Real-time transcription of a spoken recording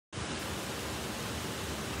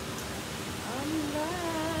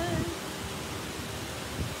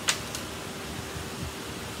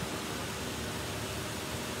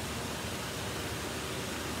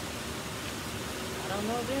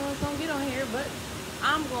if anyone's gonna get on here, but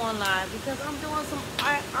I'm going live because I'm doing some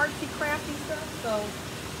artsy crafty stuff. So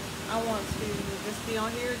I want to just be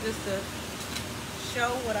on here just to show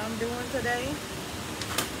what I'm doing today.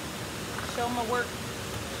 Show my work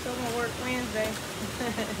Wednesday.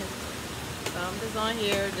 So I'm just on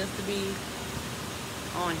here just to be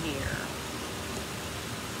on here.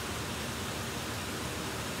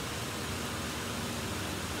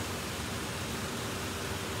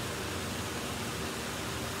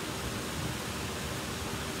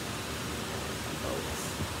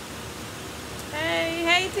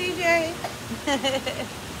 Hey TJ.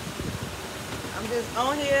 I'm just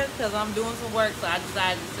on here because I'm doing some work, so I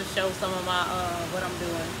decided to show some of my what I'm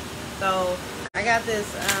doing. So I got this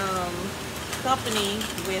company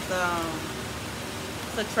with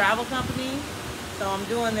it's a travel company. So I'm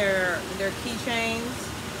doing their keychains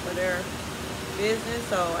for their business.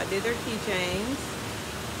 So I did their keychains.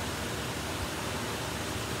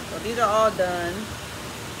 So these are all done.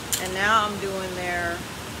 And now I'm doing their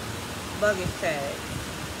luggage tags.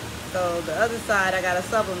 So the other side I got a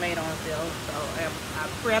sublimate on still. So I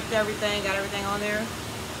prepped everything, got everything on there.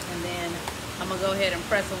 And then I'm gonna go ahead and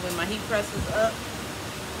press them when my heat presses up.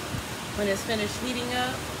 When it's finished heating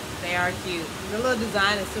up, they are cute. The little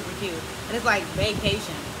design is super cute. And it's like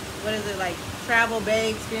vacation. What is it, like travel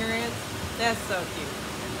bay experience? That's so cute.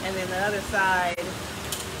 And then the other side is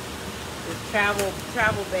travel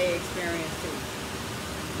bay experience too.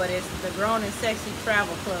 But it's the Grown and Sexy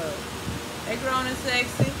Travel Club. They grown and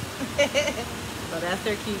sexy. So that's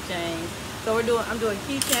their keychains. So I'm doing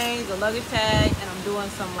keychains, a luggage tag, and I'm doing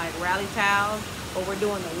some like rally towels, but we're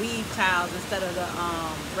doing the weave towels instead of the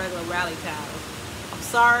regular rally towels. I'm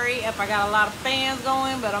sorry if I got a lot of fans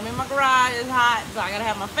going, but I'm in my garage, it's hot, so I gotta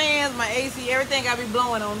have my fans, my AC, everything gotta be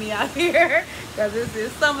blowing on me out here, because this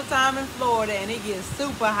is summertime in Florida and it gets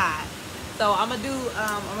super hot. So I'm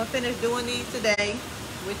gonna finish doing these today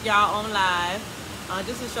with y'all on live,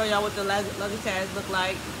 just to show y'all what the luggage tags look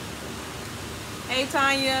like. Hey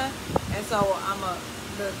Tanya. And so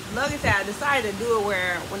the luggage tag, I decided to do it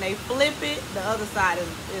where when they flip it, the other side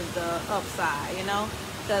is the upside, you know,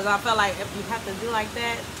 because I felt like if you have to do like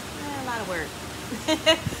that, a lot of work.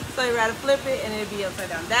 So you rather flip it and it'd be upside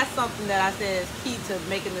down. That's something that I said is key to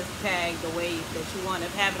making this tag the way that you want to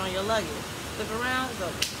have it on your luggage. Flip around. So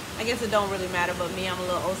I guess it don't really matter, but me, I'm a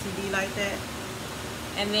little OCD like that.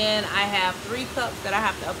 And then I have 3 cups that I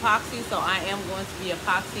have to epoxy, so I am going to be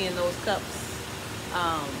epoxying those cups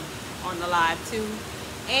on the live too.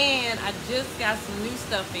 And I just got some new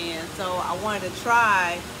stuff in, so I wanted to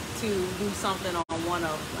try to do something on one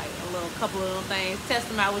of, like a couple of little things, test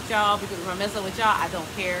them out with y'all, because if I mess up with y'all, I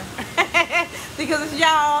don't care. Because it's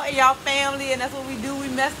y'all and y'all family, and that's what we do. We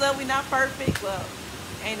mess up, we not perfect. Well,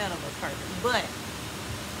 ain't none of us perfect, but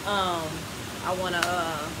I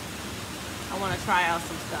wanna try out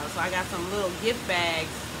some stuff. So I got some little gift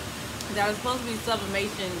bags that are supposed to be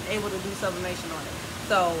able to do sublimation on it.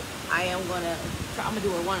 So I am gonna try. I'm gonna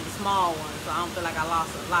do one of the small ones, so I don't feel like I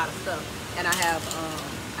lost a lot of stuff. And I have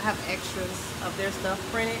extras of their stuff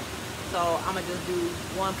printed, so I'm gonna just do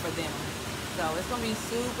one for them. So it's gonna be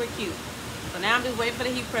super cute. So now I'm just waiting for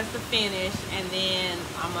the heat press to finish, and then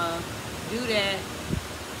I'm gonna do that.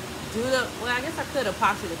 Well, I guess I could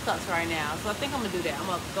epoxy the cups right now, so I think I'm gonna do that. I'm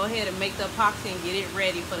gonna go ahead and make the epoxy and get it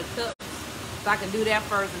ready for the cups, so I can do that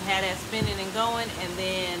first and have that spinning and going, and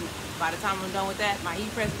then by the time I'm done with that, my heat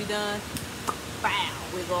press be done. Bow,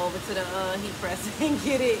 we go over to the heat press and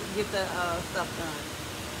get the stuff done.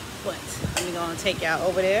 But I'm gonna take y'all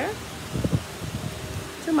over there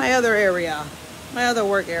to my other area, my other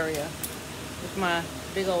work area, with my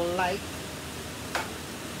big old light.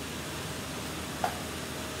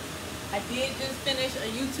 I did just finish a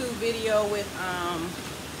YouTube video with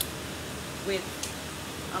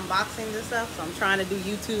unboxing this stuff, so I'm trying to do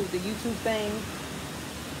the YouTube thing.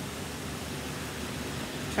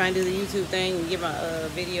 Trying to do the YouTube thing and get my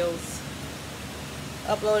videos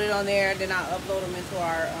uploaded on there. Then I'll upload them into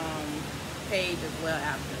our page as well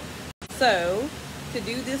after. So to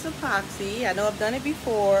do this epoxy, I know I've done it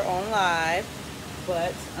before on live,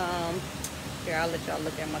 but here, I'll let y'all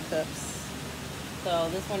look at my cups. So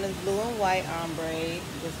this one is blue and white ombre.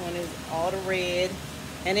 This one is all the red.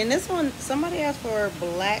 And in this one, somebody asked for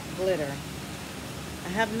black glitter. I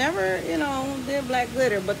have never, did black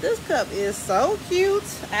glitter, but this cup is so cute.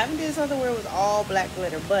 I haven't did something where it was all black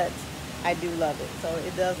glitter, but I do love it. So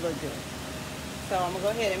it does look good. So I'm gonna go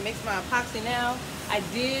ahead and mix my epoxy now. I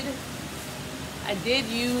did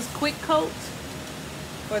use quick coat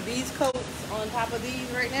for these coats on top of these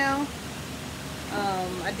right now.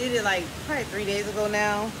 I did it like probably 3 days ago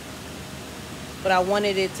now. but I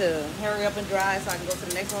wanted it to hurry up and dry so I can go to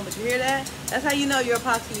the next one. But you hear that? That's how you know your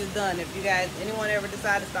epoxy is done. If you guys, anyone ever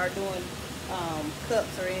decide to start doing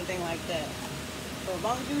cups or anything like that. So as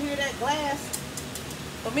long as you hear that glass,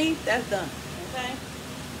 for me, that's done. Okay.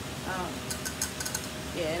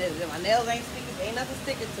 Yeah, and my nails ain't sticking, ain't nothing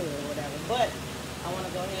sticking to it or whatever. But I want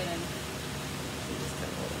to go ahead and see this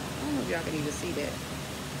stuff. I don't know if y'all can even see that.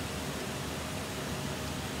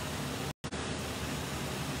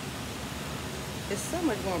 There's so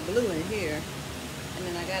much more blue in here, and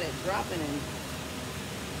then I got it dropping, and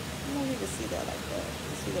I don't know if you can see that like that.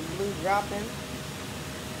 You see the blue dropping?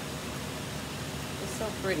 It's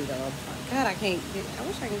so pretty though. God, I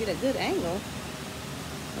wish I can get a good angle.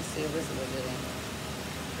 Let's see if this is a good angle.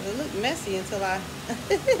 It looked messy until I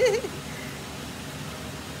get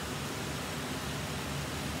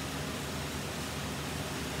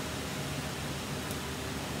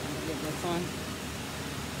this one.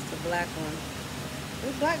 It's the black one.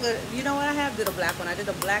 This black, you know what? I have did a black one. I did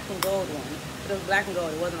a black and gold one. But it was black and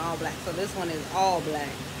gold. It wasn't all black. So this one is all black.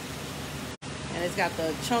 And it's got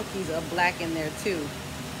the chunkies of black in there too.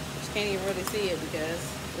 But you can't even really see it because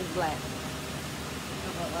it's black.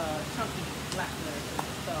 Chunky black there.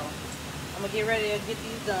 So I'm gonna get ready to get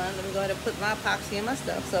these done. Let me go ahead and put my epoxy in my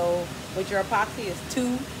stuff. So with your epoxy, it's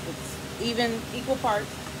it's equal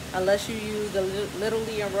parts. Unless you use the Little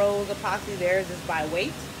Lee and Rose epoxy, theirs is by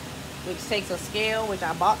weight, which takes a scale, which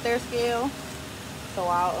I bought their scale. So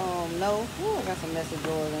I'll know. Ooh, I got some messy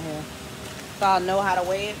drawers in here. So I'll know how to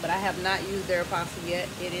weigh it, but I have not used their epoxy yet.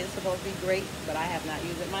 It is supposed to be great, but I have not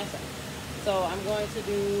used it myself. So I'm going to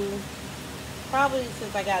do, probably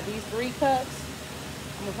since I got these 3 cups,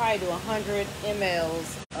 I'm gonna probably do 100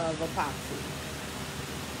 mLs of epoxy.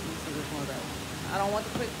 Let me see which one's that one. I don't want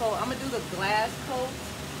the quick coat. I'm gonna do the glass coat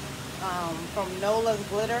from Nola's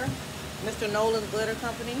Glitter, Mr. Nola's Glitter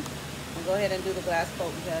Company. I'll go ahead and do the glass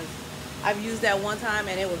coat because I've used that one time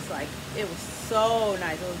and it was so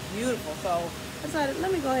nice. It was beautiful. So I decided,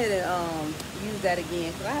 let me go ahead and use that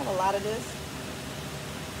again because I have a lot of this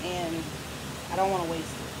and I don't want to waste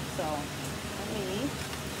it. So let me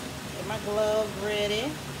get my gloves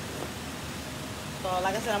ready. So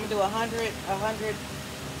like I said, I'm gonna do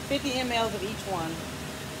 150 mLs of each one.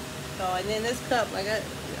 So, and then this cup, like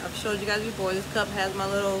I've showed you guys before, this cup has my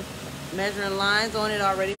little measuring lines on it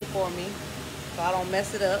already for me, so I don't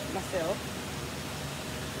mess it up myself.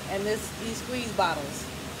 And these squeeze bottles.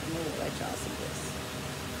 I'm gonna let y'all see this.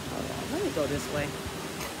 Hold on, let me go this way.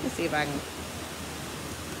 Let's see if I can.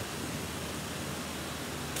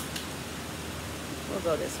 We'll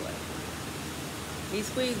go this way. These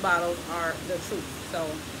squeeze bottles are the truth. So,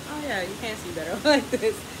 oh yeah, you can't see better like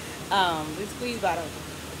this. These squeeze bottles,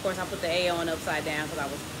 of course I put the A on upside down because I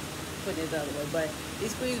was putting it the other way, but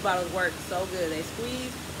these squeeze bottles work so good. They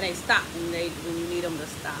squeeze and they stop when you need them to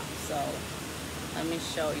stop. So, let me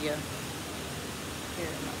show you.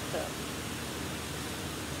 Here's my cup.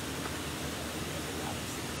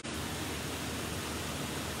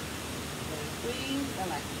 Squeeze,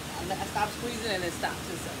 I stop squeezing and it stops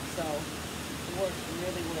itself. So it works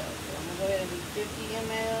really well. So I'm gonna go ahead and do 50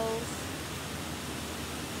 mLs.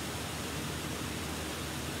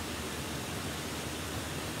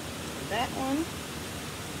 That one,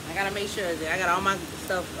 I gotta make sure that I got all my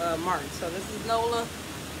stuff marked. So this is Nola.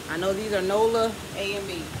 I know these are Nola A and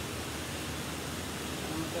B. I'm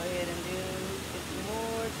gonna go ahead and do 50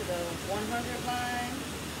 more to the 100 line,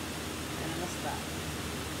 and I'm gonna stop.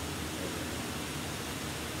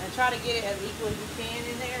 And try to get it as equal as you can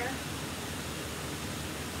in there.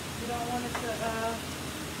 You don't want it to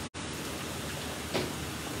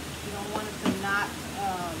not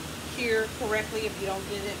cure correctly if you don't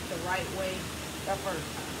get it the right way the first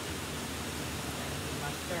time. My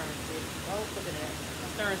stirring stick. Oh, look at that. My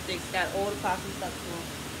stirring stick's got old epoxy stuck to them.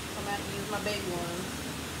 I'm going to use my baby ones.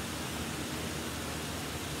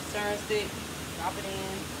 Stirring stick. Drop it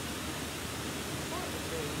in.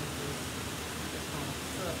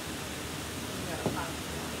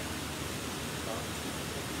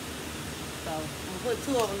 So I'm gonna put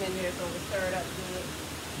 2 of them in there so we stir it up good.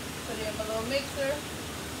 Put it in my little mixer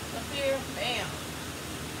up here. Bam.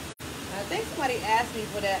 I think somebody asked me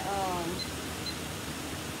for that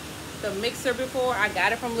the mixer before. I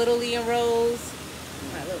got it from Little Lee and Rose.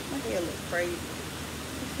 My hair looks crazy.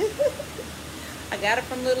 I got it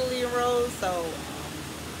from Little Lee and Rose, so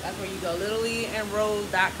that's where you go,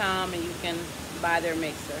 littleeandrose.com, and you can buy their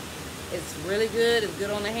mixer. It's really good. It's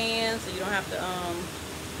good on the hands, so you don't have to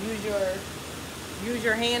use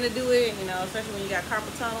your hand to do it. You know, especially when you got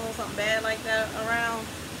carpal tunnel or something bad like that around.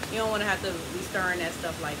 You don't want to have to be stirring that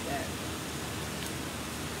stuff like that.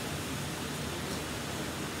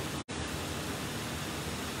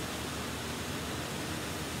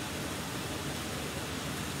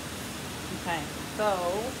 Okay, so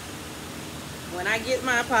when I get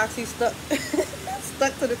my epoxy stuck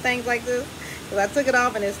stuck to the things like this, because I took it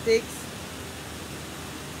off and it sticks.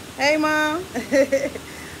 Hey, Mom.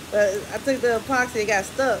 But I took the epoxy, it got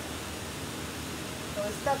stuck. So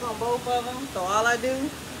it's stuck on both of them. So all I do,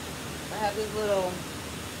 I have this little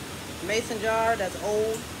mason jar that's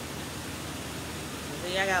old.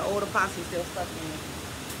 See, I got old epoxy still stuck in it.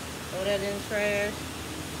 Throw that in the trash.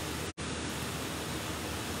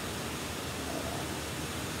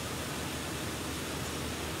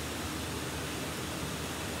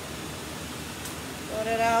 Throw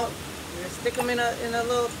that out. Just stick them in a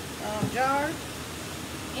little jar,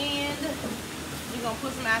 and you're gonna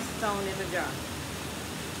put some acetone in the jar.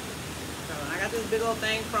 So I got this big old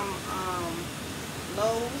thing from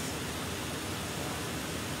Lowe's.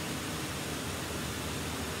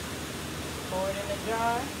 Pour it in the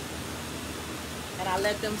jar, and I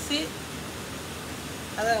let them sit.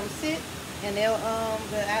 And they'll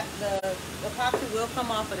the epoxy will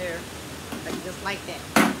come off of there, like just like that.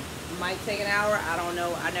 It might take an hour. I don't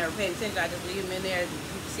know. I never paid attention. I just leave them in there. You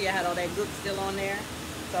can see I had all that gook still on there.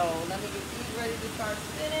 So let me get these ready to start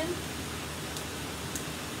spinning.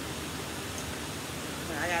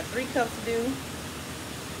 I got 3 cups to do.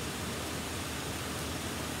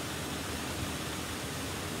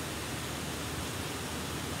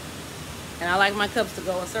 And I like my cups to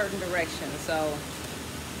go a certain direction. So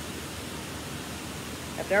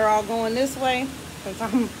if they're all going this way,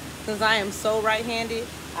 since I am so right-handed,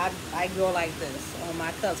 I go like this on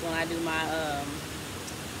my cups when I do my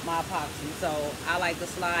my epoxy. So I like to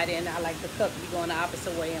slide in. I like the cup to be going the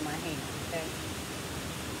opposite way in my hand. Okay.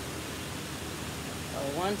 So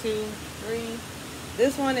 1, 2, 3.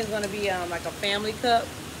 This one is going to be like a family cup.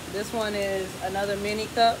 This one is another mini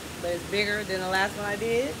cup, but it's bigger than the last one I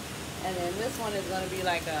did. And then this one is going to be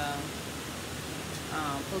like a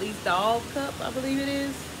police dog cup, I believe it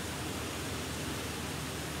is.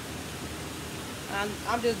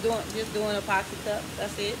 I'm just doing epoxy cups.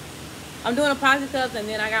 That's it. I'm doing epoxy cups, and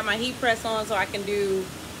then I got my heat press on so I can do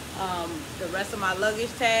the rest of my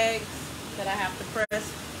luggage tags that I have to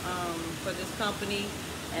press for this company.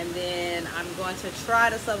 And then I'm going to try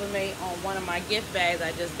to sublimate on one of my gift bags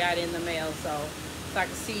I just got in the mail, so I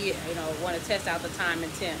can see, you know, want to test out the time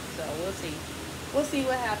and temp. So we'll see. We'll see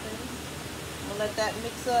what happens. I'm gonna let that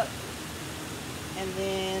mix up, and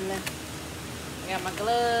then I got my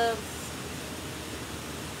gloves.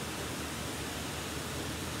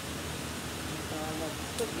 So I'm gonna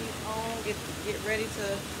put these on. Get ready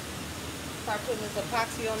to start putting this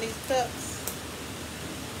epoxy on these cups.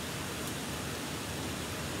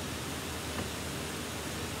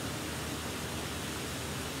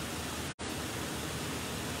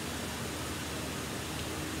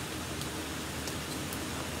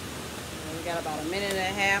 We got about 1.5 minutes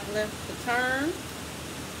left to turn,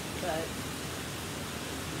 but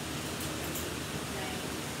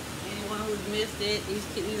anyone who's missed it,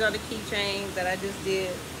 these are the keychains that I just did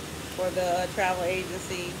for the travel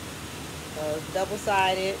agency. So it's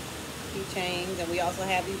double-sided keychains, and we also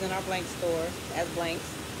have these in our blank store as blanks.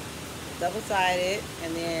 Double-sided,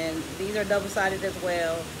 and then these are double-sided as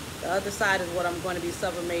well. The other side is what I'm going to be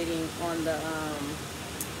sublimating on the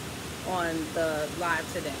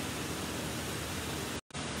live today.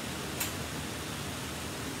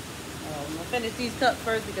 I'm gonna finish these cups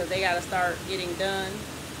first because they gotta start getting done.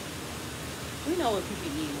 We know what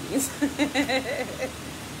PPE means.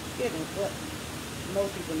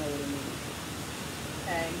 Most people know what it means.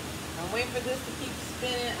 Okay, I'm waiting for this to keep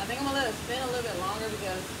spinning. I think I'm gonna let it spin a little bit longer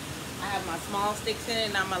because I have my small sticks in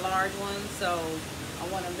it, not my large ones. So I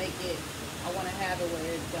want to have it where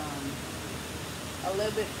it's a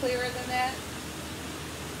little bit clearer than that.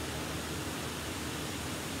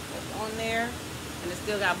 What's on there? And it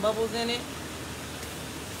still got bubbles in it.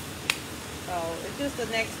 So it's just the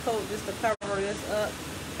next coat just to cover this up,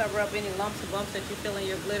 cover up any lumps and bumps that you feel in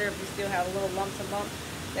your glitter. If you still have a little lumps and bumps,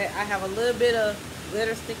 I have a little bit of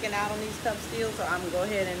glitter sticking out on these cups still, so I'm gonna go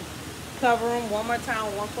ahead and cover them one more time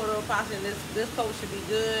with 1 coat of epoxy. And this coat should be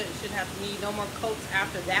good. It shouldn't need no more coats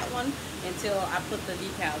after that one until I put the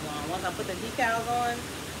decals on. Once I put the decals on,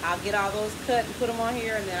 I'll get all those cut and put them on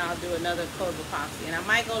here, and then I'll do another coat of epoxy. And I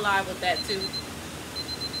might go live with that too.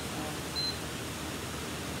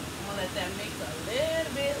 Let that mix a little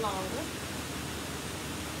bit longer.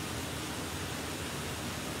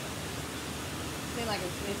 Seems like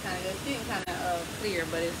it's kind of getting kind of clear,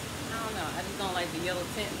 but it's, I don't know. I just don't like the yellow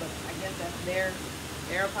tint, but I guess that's their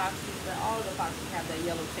epoxy. But all of the epoxies have that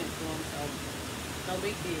yellow tint to them, so no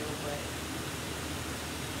big deal. But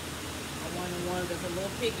I want one that's a little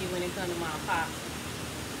picky when it comes to my epoxy.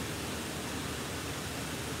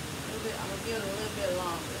 A little bit I'm gonna give it a little bit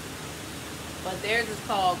longer. But theirs is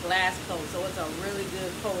called glass coat, so it's a really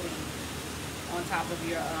good coating on top of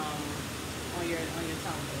your on your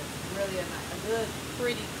tumbler. Really a good,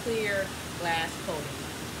 pretty clear glass coating,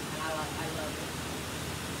 and I love it.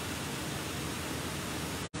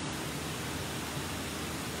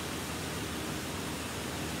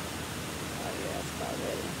 Oh yeah, it's about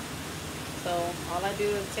ready. So all I do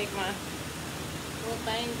is take my little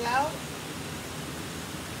things out.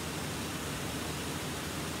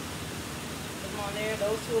 On there,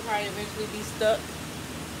 those two will probably eventually be stuck.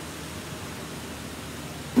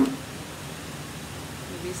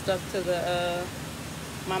 They'll be stuck to the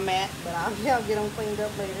my mat, but I'll get them cleaned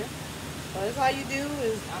up later. So that's all you do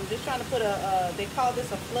is I'm just trying to put they call this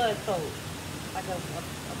a flood coat, like a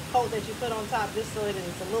coat that you put on top just so it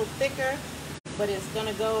is a little thicker, but it's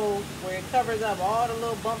gonna go where it covers up all the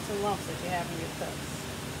little bumps and lumps that you have in your cups.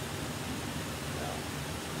 So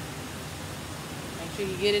make sure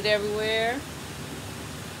you get it everywhere.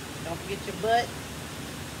 Don't forget your butt.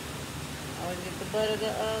 Always get the butt of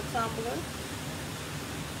the tumbler.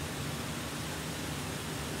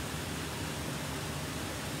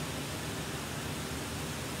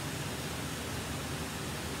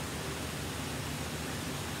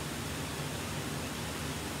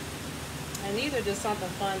 And these are just something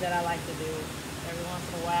fun that I like to do every once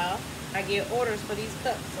in a while. I get orders for these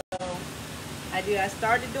cups, so I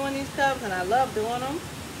started doing these cups and I love doing them.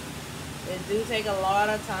 It do take a lot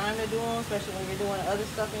of time to do them, especially when you're doing other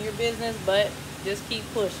stuff in your business, but just keep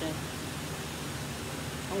pushing.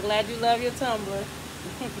 I'm glad you love your tumbler.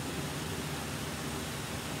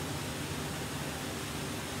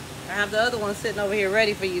 I have the other one sitting over here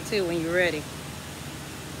ready for you too when you're ready.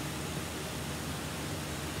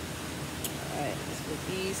 Alright, let's put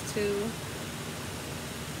these two.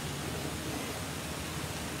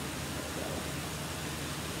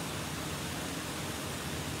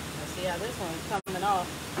 See how this one's coming off.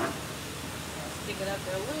 I'll stick it up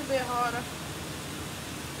there a little bit harder.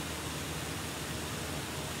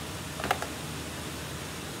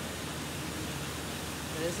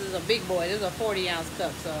 This is a big boy. This is a 40-ounce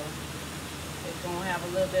cup, so it's gonna have a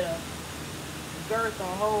little bit of girth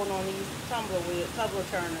on hold on these tumbler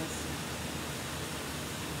turners.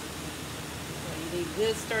 So you need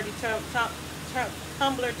good sturdy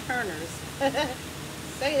tumbler turners.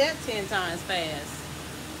 Say that 10 times fast.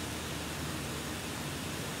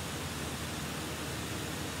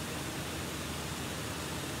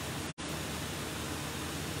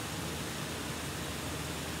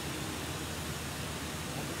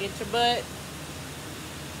 Get your butt.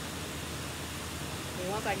 And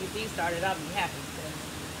once I get these started, I'll be happy because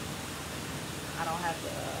I don't have to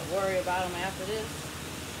worry about them after this.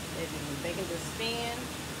 They can just spin.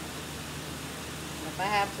 And if I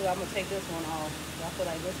have to, I'm gonna take this one off. I feel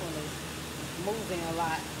like this one is moving a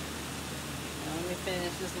lot. Now let me finish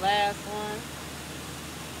this last one.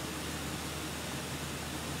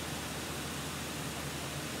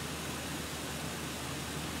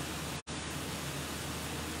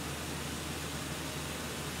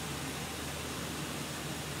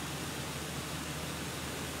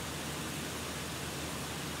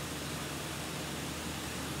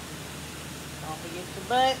 Don't forget your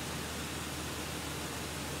butt.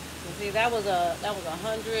 You see, that was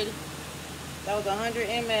 100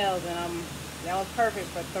 mLs, and that was perfect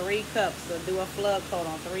for 3 cups. So do a flood coat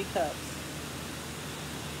on 3 cups.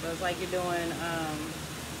 So it's like you're doing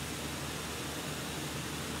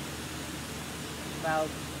about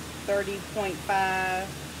 30.5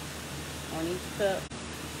 on each cup.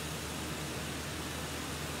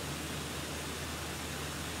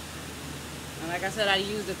 And like I said, I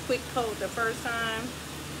used a quick coat the first time,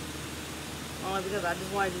 only because I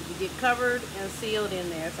just wanted it to get covered and sealed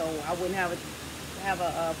in there, so I wouldn't have a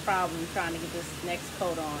problem trying to get this next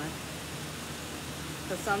coat on.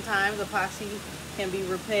 Because sometimes epoxy can be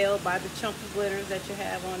repelled by the chunky glitters that you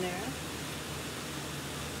have on there.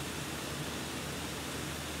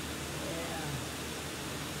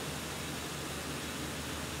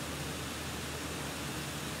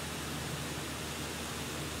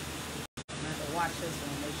 Watch this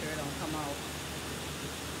one, make sure it don't come off.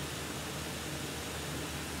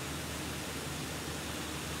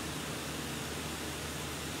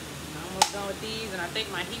 I'm almost done with these, and I think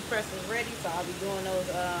my heat press is ready, so I'll be doing those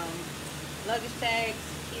luggage tags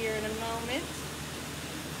here in a moment.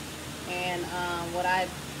 And what I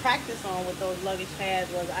practiced on with those luggage tags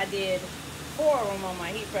was I did 4 of them on my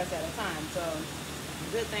heat press at a time, so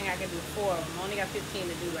good thing I can do 4 of them. I only got 15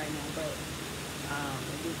 to do right now, but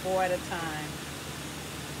do 4 at a time.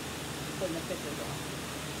 Putting the pictures on.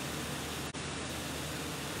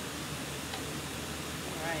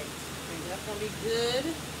 Alright. That's gonna be good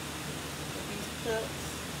with these cups.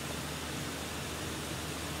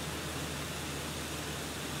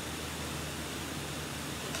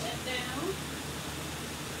 Put that down.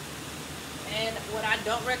 And what I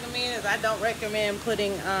don't recommend is I don't recommend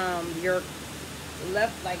putting your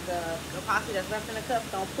left, like the epoxy that's left in the cup,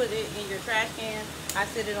 don't put it in your trash can. I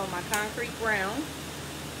sit it on my concrete ground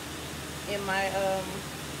in my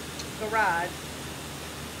garage,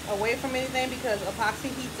 away from anything, because epoxy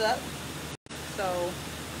heats up, so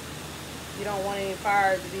you don't want any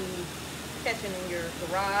fire to be catching in your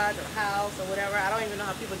garage or house or whatever. I don't even know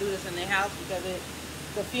how people do this in their house, because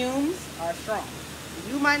the fumes are strong.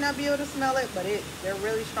 You might not be able to smell it, but they're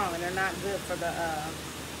really strong, and they're not good for the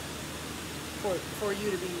for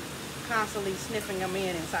you to be constantly sniffing them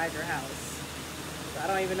inside your house. So I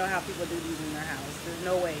don't even know how people do these in their house. There's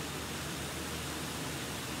no way.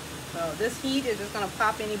 So this heat is just gonna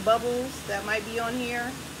pop any bubbles that might be on here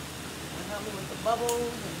and help me with the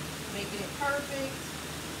bubbles and making it perfect.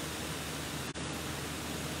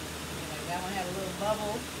 Like that one had a little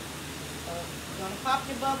bubble. You're gonna pop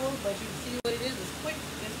your bubbles, but you can see what it is. It's quick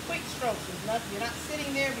strokes. It's not, you're not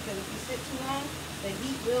sitting there, because if you sit too long, the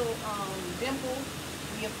heat will dimple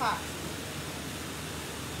the epoxy.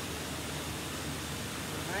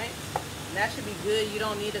 Alright, that should be good. You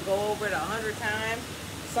don't need to go over it 100 times.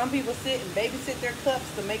 Some people sit and babysit their cups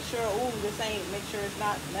to make sure, make sure it's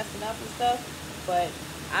not messing up and stuff. But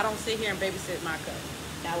I don't sit here and babysit my cup.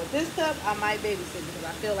 Now with this cup, I might babysit, because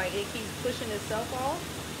I feel like it keeps pushing itself off,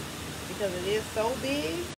 because it is so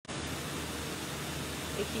big.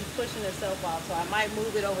 It keeps pushing itself off, so I might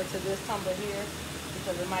move it over to this tumbler here,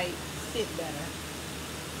 because it might sit better.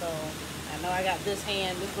 So I know I got this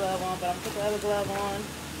glove on, but I'm gonna put the other glove on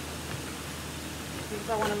because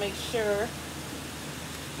I want to make sure.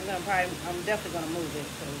 I'm definitely gonna move it,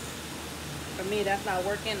 because for me that's not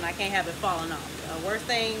working, and I can't have it falling off. The worst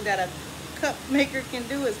thing that a cup maker can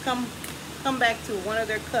do is come back to one of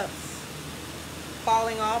their cups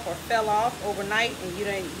falling off or fell off overnight, and you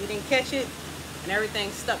didn't catch it, and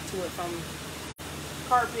everything stuck to it, from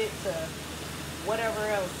carpet to whatever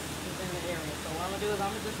else is in the area. So what I'm gonna do is I'm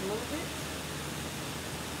gonna just move it.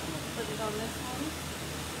 I'm gonna put it on this one.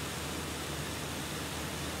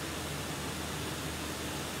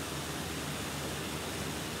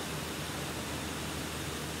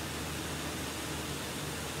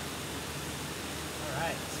 All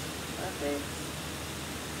right, perfect.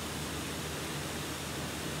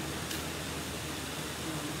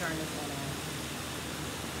 Turn this one on.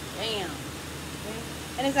 Damn. Okay.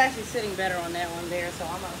 And it's actually sitting better on that one there, so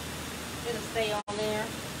it'll stay on there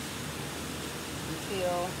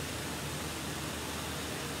until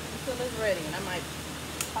it's ready. And I might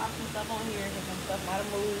pop some stuff on here, because some stuff might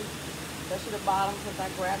have moved, especially the bottom, since I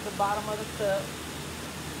grabbed the bottom of the cup.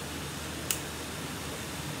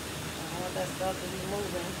 I don't want that stuff to be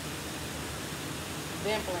moving,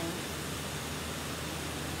 dimpling.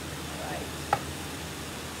 Alright.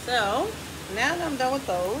 So, now that I'm done with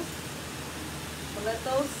those, I'll let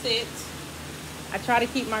those sit. I try to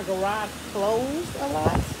keep my garage closed a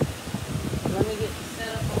lot. Let me get set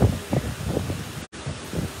up over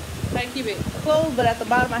here. I keep it closed, but at the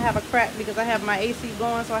bottom I have a crack, because I have my AC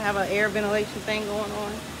going, so I have an air ventilation thing going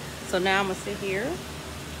on. So now I'm going to sit here,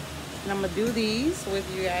 and I'm going to do these with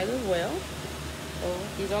you guys as well. So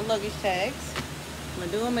these are luggage tags. I'm going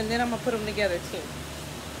to do them, and then I'm going to put them together too.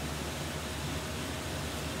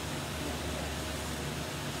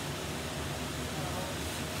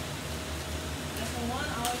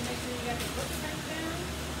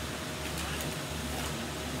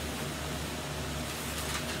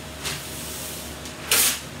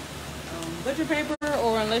 Butcher paper,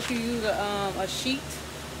 or unless you use a sheet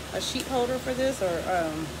holder for this, or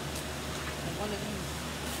one of these,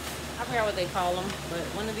 I forgot what they call them, but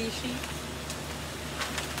one of these sheets.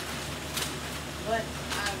 But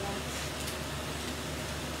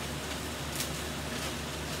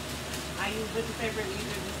I use butcher paper to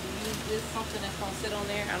use this, something that's gonna sit on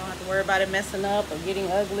there. I don't have to worry about it messing up or getting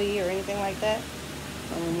ugly or anything like that.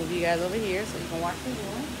 So I'm gonna move you guys over here so you can watch me do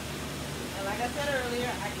it. And like I said earlier,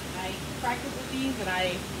 I practice with these, and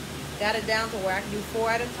I got it down to where I can do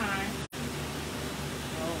 4 at a time.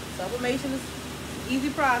 So sublimation is an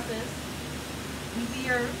easy process,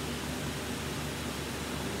 easier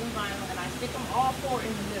using vinyl, and I stick them all 4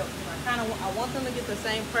 in the middle. I want them to get the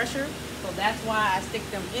same pressure, so that's why I stick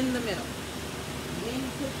them in the middle. And then you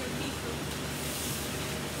put your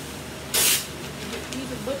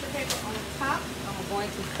piece of butcher paper on the top. I'm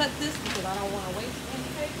going to cut this because I don't want to waste any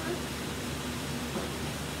paper.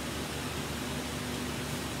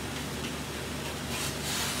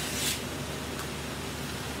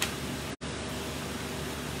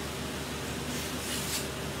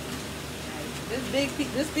 big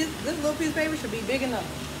piece, this little piece of paper should be big enough.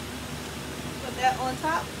 Put that on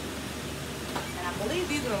top. And I believe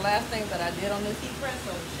these are the last things that I did on this heat press,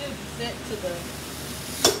 so it should be set to the,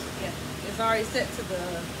 yeah, it's already set to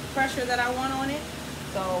the pressure that I want on it.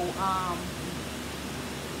 So,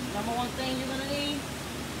 number one thing you're gonna need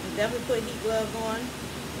is definitely put heat gloves on.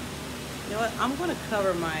 You know what? I'm gonna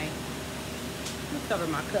cover my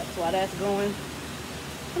cups while that's going.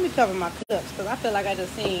 Let me cover my cups because I feel like I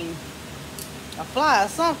just seen a fly or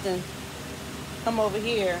something come over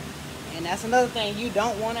here, and that's another thing you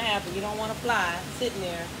don't want to happen. You don't want a fly sitting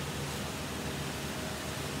there.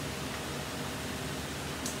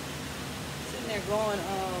 Sitting there going,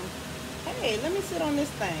 hey, let me sit on this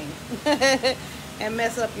thing and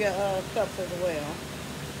mess up your cups as well.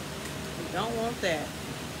 You don't want that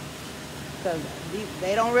because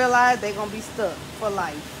they don't realize they're going to be stuck for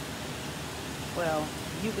life. Well,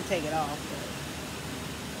 you can take it off, but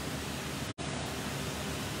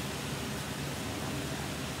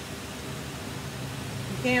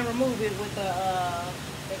you can remove it with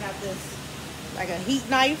they got this like a heat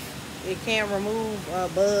knife. It can remove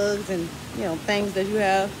bugs and, you know, things that you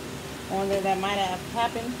have on there that might have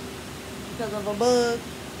happened because of a bug,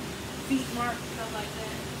 feet marks, stuff like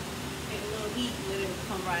that. Take a little heat and it'll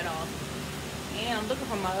come right off. And I'm looking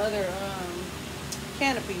for my other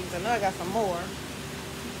canopies. I know I got some more.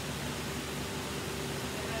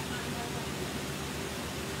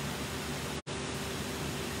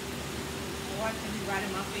 Watch it be right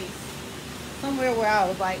in my face. Somewhere where I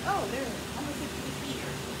was like, oh, there, I'm gonna put this here.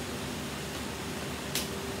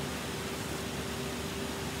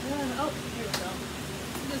 Oh, here we go.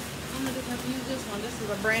 I'm gonna just have to use this one. This is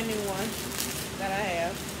a brand new one that I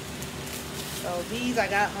have. So these I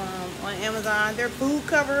got on Amazon. They're food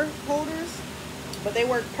cover holders, but they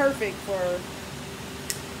work perfect for,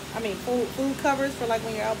 I mean, food covers for like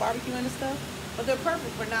when you're out barbecuing and stuff. But they're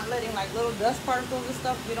perfect for not letting like little dust particles and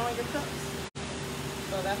stuff get on your cups.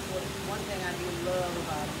 So that's one thing I do love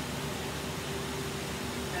about them.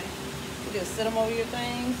 Okay, you just sit them over your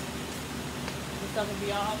things, and stuff will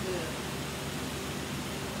be all good.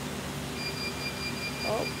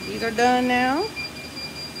 Oh, these are done now.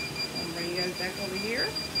 You guys back over here.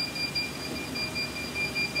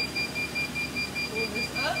 Pull this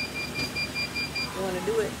up. You want to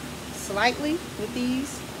do it slightly with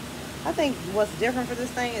these. I think what's different for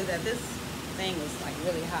this thing is that this thing is like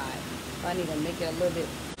really high. So I need to make it a little bit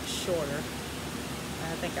shorter.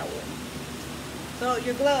 I think I will. So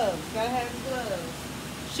your gloves, gotta have your gloves.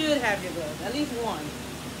 Should have your gloves, at least one.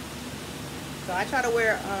 So I try to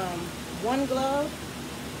wear one glove.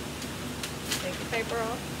 Take the paper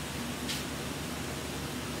off.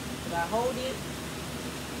 I hold it.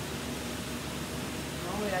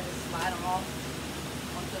 Normally I just slide them off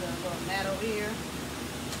onto the little mat over here.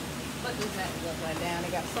 But this mat is upside down.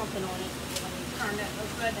 They got something on it. So let me turn that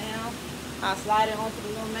upside down. I'll slide it onto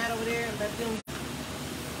the little mat over there and let them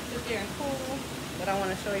sit there and cool. But I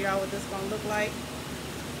want to show y'all what this is going to look like.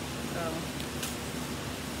 So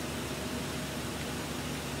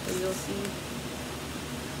you'll see.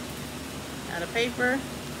 Now the paper.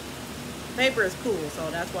 Paper is cool, so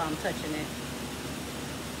that's why I'm touching it.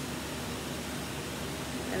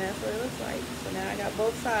 And that's what it looks like. So now I got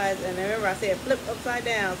both sides, and remember I said flip upside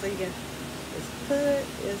down, so you can just put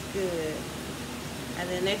it's good. And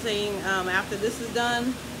then next thing, after this is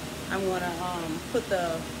done, I'm gonna put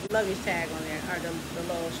the luggage tag on there, or the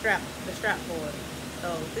little strap, the strap for it.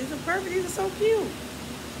 So these are perfect. These are so cute.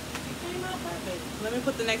 It came out perfect. Let me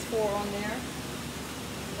put the next 4 on there.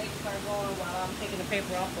 They start going while I'm taking the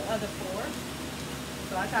paper off the other 4.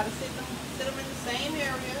 So I try to sit them in the same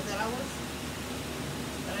area that I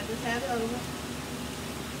just had the other one.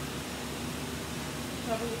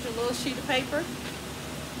 Cover with your little sheet of paper.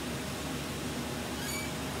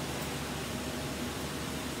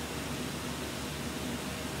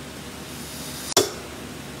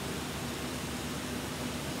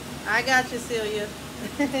 I got you, Celia.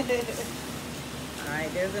 All right,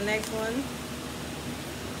 there's the next one.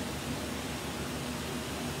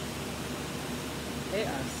 They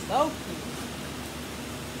are so cute.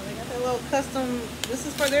 So they got their little custom, this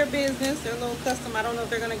is for their business, their little custom, I don't know if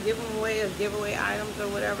they're going to give them away as giveaway items or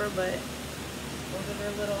whatever, but those are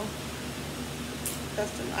their little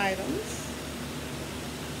custom items.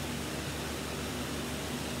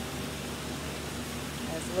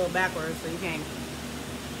 That's a little backwards, so you can't,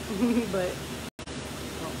 but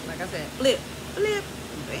well, like I said, flip, flip,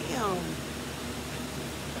 bam.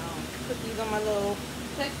 So put these on my little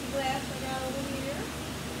plexiglass I got over here.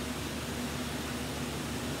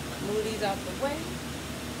 Move these out the way.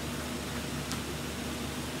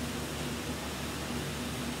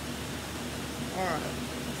 Alright,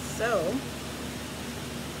 so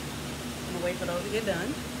I'm gonna wait for those to get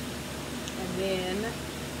done. And then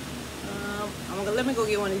let me go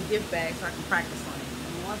get one of these gift bags so I can practice on it.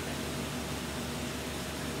 Give me one second.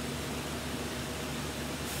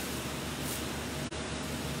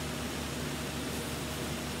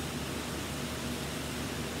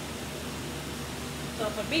 So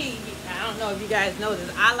for me, I don't know if you guys know this,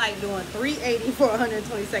 I like doing 380 for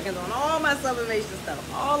 120 seconds on all my sublimation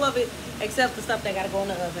stuff. All of it except the stuff that gotta go in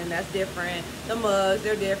the oven. That's different. The mugs,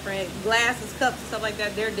 they're different. Glasses, cups, and stuff like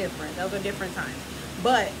that, they're different. Those are different times.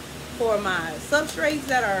 But for my substrates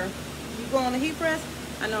that are, you go on the heat press,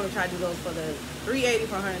 I normally try to do those for the 380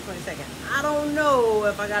 for 120 seconds. I don't know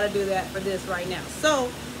if I gotta do that for this right now. So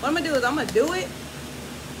what I'm gonna do is I'm gonna do it.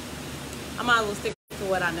 I might as well stick to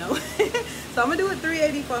what I know. So I'm gonna do it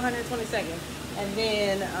 380 for 120 seconds. And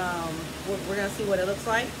then we're gonna see what it looks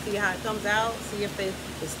like, see how it comes out, see if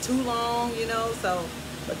it's too long, you know. So,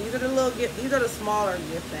 but these are the these are the smaller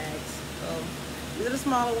gift bags. So these are the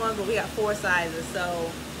smaller ones, but we got 4 sizes.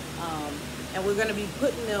 So, and we're gonna be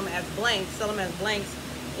putting them as blanks, sell them as blanks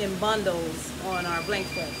in bundles on our Blanks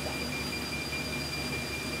website.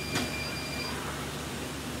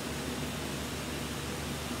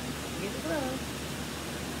 Get the glove.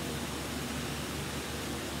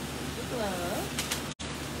 Glove.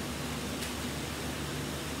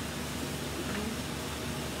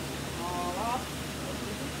 All off.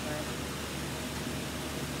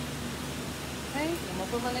 Okay, I'm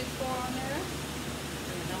gonna put my next 4 on there.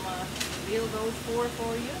 And I'm gonna reveal those 4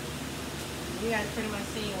 for you. You guys pretty much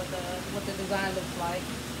see what the design looks like.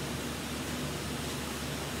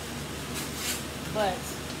 But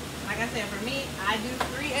like I said, for me, I do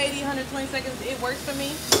 380, 120 seconds. It works for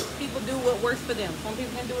me. People do what works for them. Some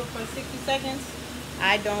people can do it for 60 seconds.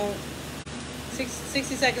 I don't.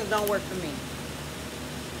 60 seconds don't work for me.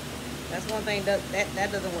 That's one thing that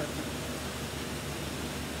doesn't work for me.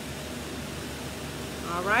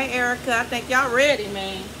 All right, Erica, I think y'all ready,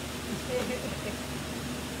 man.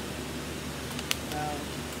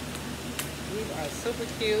 These are super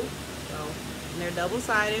cute. So, and they're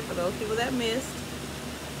double-sided for those people that missed.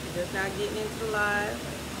 Just not getting into the live.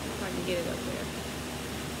 If I can get it up there.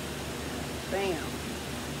 Bam.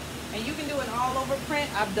 And you can do an all over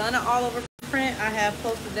print. I've done an all over print. I have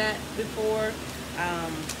posted that before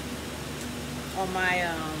on my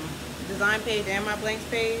design page and my blanks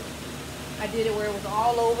page. I did it where it was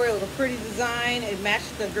all over. It was a pretty design. It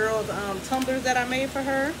matched the girl's tumblers that I made for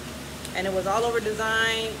her. And it was all over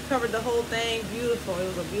design, covered the whole thing. Beautiful. It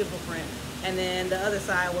was a beautiful print. And then the other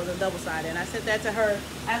side was a double-sided. And I sent that to her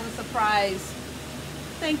as a surprise.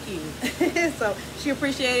 Thank you. So she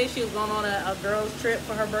appreciated it. She was going on a girl's trip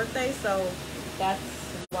for her birthday. So that's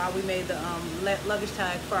why we made the luggage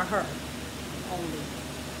tag for her only.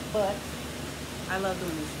 But I love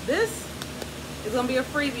doing this. This is going to be a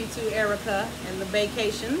freebie to Erica and the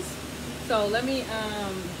vacations. So let me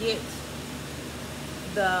get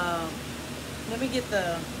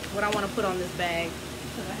what I want to put on this bag.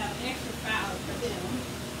 Because I have extra files for them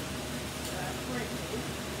that I printed.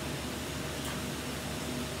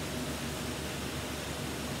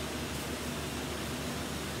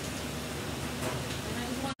 And I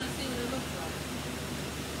just want to see what it looks like.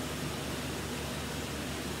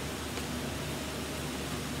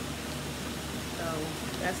 So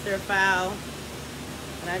that's their file.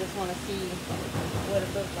 And I just want to see what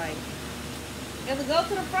it looks like. You have to go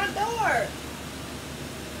to the front door.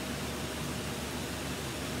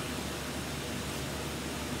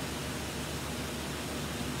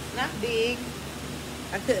 Not big.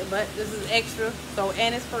 I could, but this is extra, so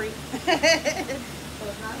and it's free. So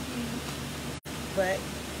it's not huge. But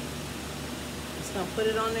just gonna put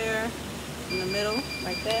it on there in the middle,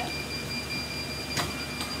 like that.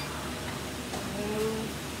 Remove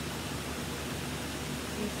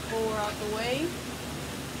these 4 out the way.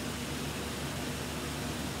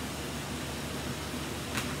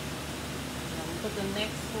 Put the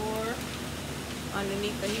next 4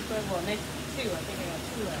 underneath the heat press. Well, next 2. I think I got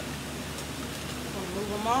 2 left. I'm gonna move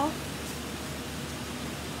them off.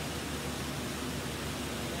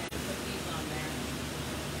 And put these on there.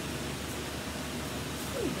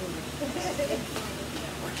 What are you doing?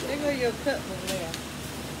 There go your cup over there.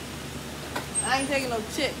 I ain't taking no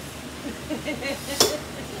chips.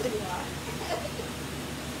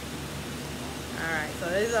 Alright, so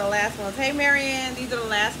these are the last ones. Hey Marianne, these are the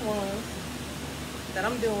last ones that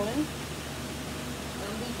I'm doing.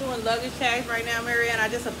 I'm just doing luggage tags right now, Marianne. I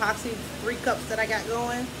just epoxied 3 cups that I got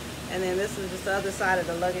going. And then this is just the other side of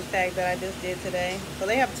the luggage tag that I just did today. So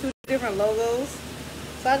they have 2 different logos.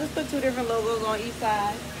 So I just put 2 different logos on each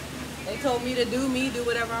side. They told me to do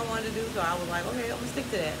whatever I wanted to do, so I was like, okay, I'm gonna stick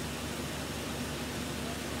to that.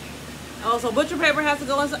 Oh, so butcher paper has to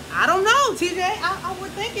go inside. I don't know, TJ. I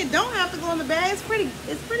would think it don't have to go in the bag. It's pretty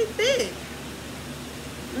thick.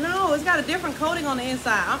 No, it's got a different coating on the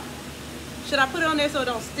inside. Should I put it on there so it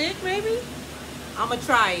don't stick, maybe? I'm gonna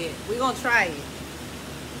try it. We're gonna try it.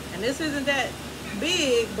 And this isn't that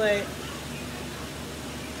big, but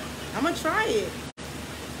I'm gonna try it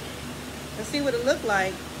and see what it look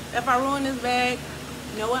like. If I ruin this bag,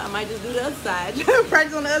 you know what? I might just do the other side.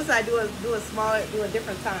 Practice on the other side. Do a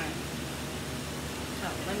different time.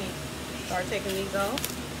 Oh, let me start taking these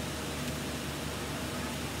off.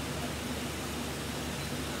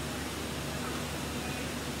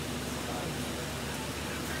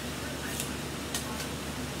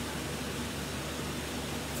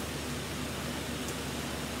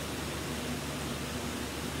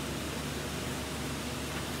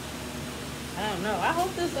 I don't know. I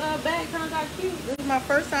hope this bag turns out cute. This is my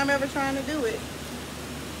first time ever trying to do it.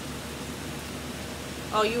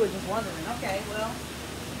 Oh, you were just wondering. Okay, well,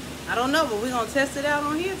 I don't know, but we're going to test it out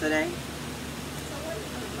on here today.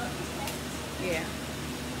 Yeah.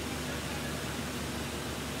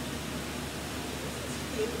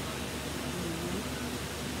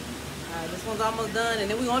 Alright, this one's almost done,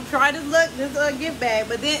 and then we're going to try this gift bag.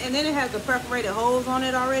 But then it has the perforated holes on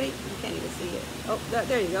it already. You can't even see it. Oh,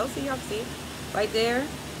 there you go. See, y'all see it? Right there.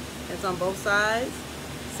 It's on both sides.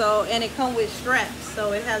 So, and it comes with straps.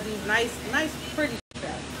 So it has these nice, pretty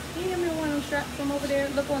straps. Can you give me one of them straps from over there?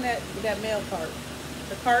 Look on that mail cart.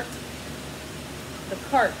 The cart.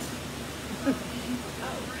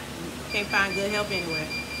 Can't find good help anywhere.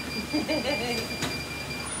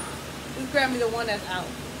 Just grab me the one that's out.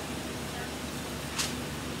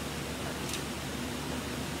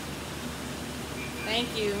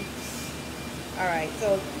 Thank you. Alright,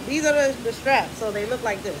 so these are the straps. So they look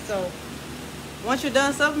like this. So once you're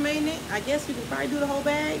done sublimating it, I guess you can probably do the whole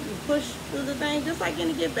bag. You push through the thing just like in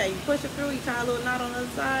the gift bag. You push it through, you tie a little knot on the other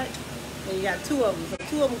side, and you got 2 of them.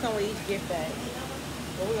 So 2 of them come with each gift bag.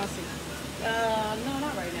 But we're gonna see. No,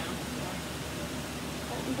 not right now.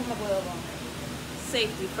 Let me put my glove on.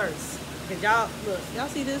 Safety first. Cause y'all, look, y'all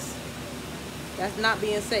see this? That's not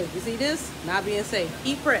being safe. You see this? Not being safe.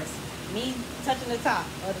 Heat press. Me touching the top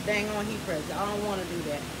of the dang on heat press. I don't want to do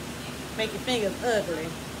that. Make your fingers ugly.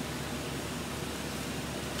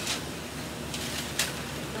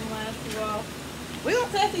 We're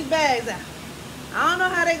going to test these bags out. I don't know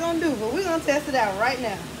how they're going to do, but we're going to test it out right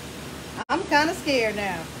now. I'm kind of scared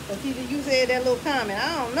now. Because you said that little comment.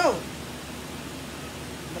 I don't know.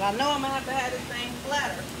 But I know I'm going to have this thing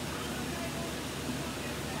flatter.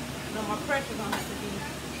 You know, my pressure's going to have to be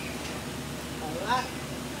a lot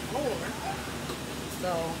more.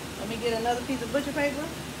 So, let me get another piece of butcher paper.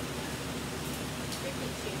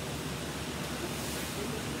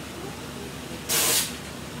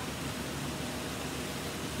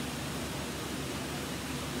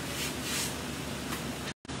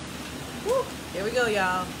 Here we go,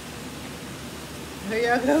 y'all.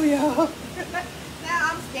 Here y'all go, y'all. Now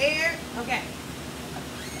I'm scared. Okay.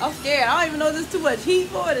 I'm scared. I don't even know there's too much heat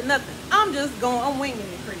for it or nothing. I'm winging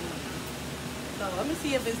it pretty much. So let me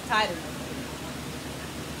see if it's tight enough.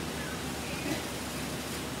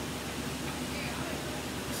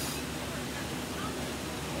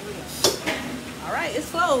 Here we go. All right, it's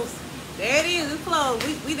closed. There it is. It's closed.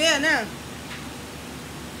 We there now.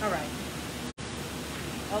 All right.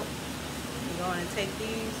 Oh. Going and take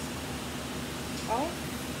these off.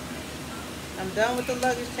 I'm done with the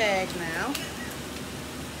luggage tags now.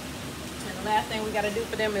 And the last thing we got to do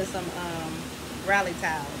for them is some rally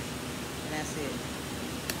towels. And that's it.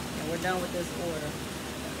 And we're done with this order.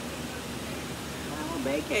 Oh,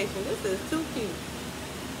 vacation. This is too cute.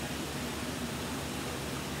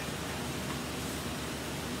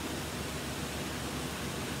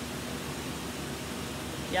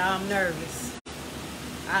 Y'all, I'm nervous.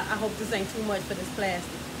 I hope this ain't too much for this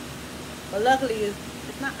plastic. But luckily, it's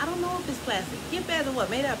not. I don't know if it's plastic. Gift bags are what?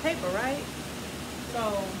 Made out of paper, right?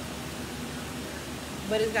 So,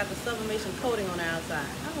 but it's got the sublimation coating on the outside.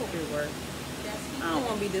 I hope it works. I don't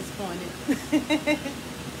want to be disappointed.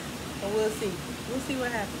 But we'll see. We'll see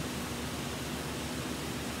what happens.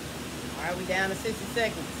 All right, we down to 60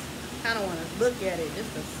 seconds. Kind of want to look at it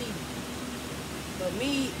just to see. But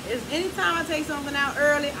me, anytime I take something out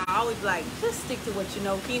early, I always be like, just stick to what you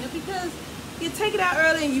know, Keena, because you take it out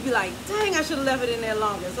early and you be like, dang, I should have left it in there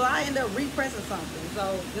longer. So I end up repressing something.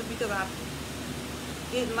 So just because I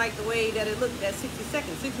didn't like the way that it looked at 60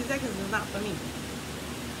 seconds. 60 seconds is not for me.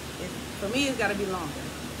 For me, it's got to be longer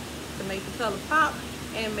to make the color pop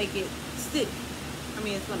and make it stick. I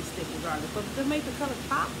mean, it's going to stick regardless. But to make the color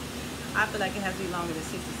pop, I feel like it has to be longer than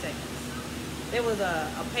 60 seconds. There was a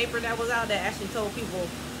paper that was out that actually told people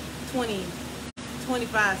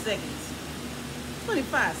 25 seconds.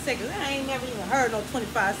 25 seconds. I ain't never even heard no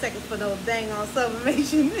 25 seconds for no dang on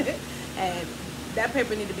sublimation. And that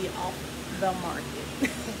paper need to be off the market.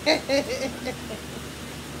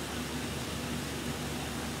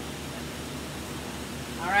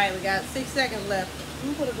 All right, we got 6 seconds left. Let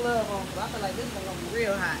me put a glove on because I feel like this one's gonna be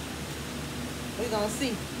real hot. We're gonna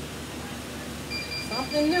see.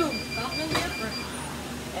 Something new, something different.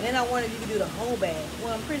 And then I wonder if you can do the whole bag.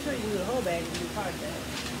 Well, I'm pretty sure you can do the whole bag if you do part bag.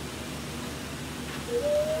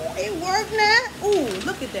 Ooh, it worked now. Ooh,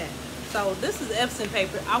 look at that. So this is Epson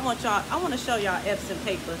paper. I want to show y'all Epson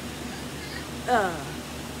paper.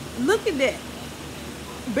 Look at that.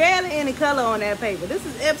 Barely any color on that paper. This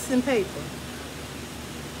is Epson paper.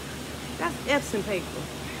 That's Epson paper.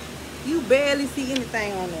 You barely see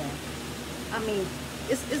anything on there. I mean,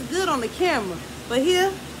 it's good on the camera, but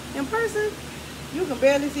here in person, you can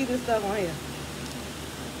barely see this stuff on here.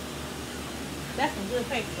 That's some good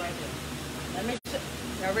paper right there. Let me show.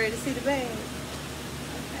 Y'all ready to see the bag?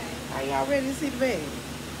 Okay. Are y'all ready to see the bag?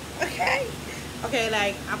 Okay. Okay,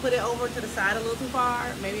 like I put it over to the side a little too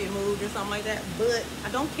far. Maybe it moved or something like that. But I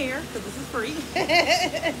don't care because this is free.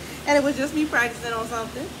 And it was just me practicing on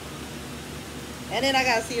something. And then I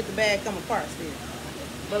gotta see if the bag come apart still.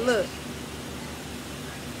 But look.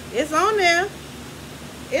 It's on there.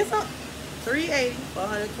 It's on 380 for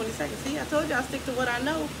 120 seconds. See, I told you I stick to what I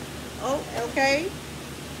know. Oh, okay.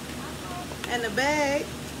 And the bag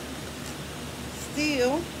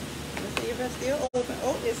still, let's see if it's still open.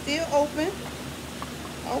 Oh, it's still open.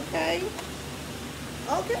 Okay.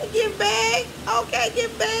 Okay, get back. Okay,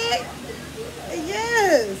 get back.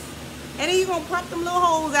 Yes. And then you're going to pop them little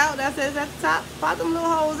holes out. That says at the top. Pop them little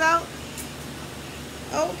holes out.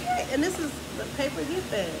 Okay. And this is the paper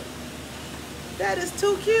gift bag. That is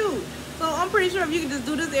too cute. So I'm pretty sure if you can just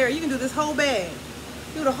do this area, you can do this whole bag.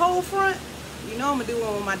 Do the whole front. You know I'm going to do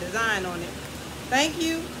one with my design on it. Thank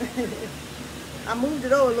you. I moved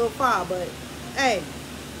it over a little far, but hey,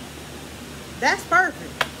 that's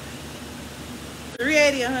perfect.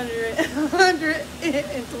 380,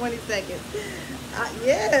 120 seconds.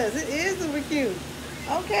 Yes, it is super cute.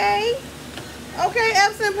 Okay. Okay,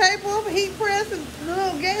 Epson paper, heat press, and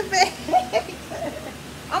little get back.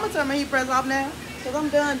 I'm going to turn my heat press off now because I'm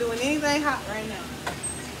done doing anything hot right now.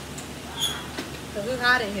 Because it's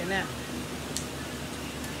hot in here now.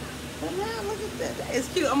 But now, look at that. It's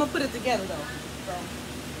cute. I'm going to put it together, though. So, I'm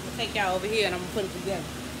going to take y'all over here and I'm going to put it together.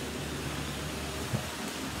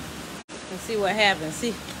 And see what happens. See?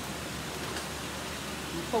 You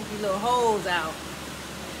poke these little holes out.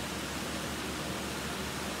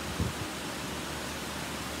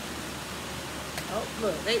 Oh,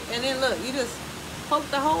 look. And then, look. You just poke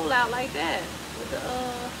the hole out like that. With the,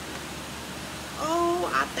 oh,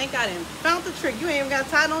 I think I done found the trick. You ain't even got to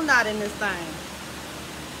tie no knot in this thing.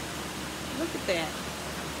 Look at that.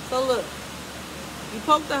 So look, you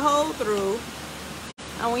poke the hole through,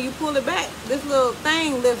 and when you pull it back, this little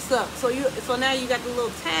thing lifts up. So now you got the little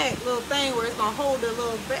tag, little thing where it's gonna hold the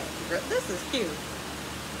little back. This is cute.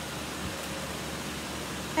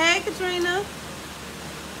 Hey, Katrina.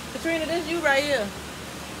 Katrina, this you right here.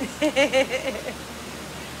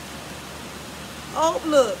 Oh,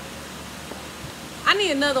 look. I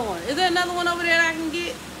need another one. Is there another one over there that I can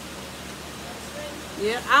get?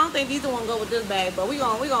 Yeah, I don't think these one go with this bag, but we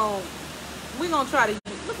gonna try to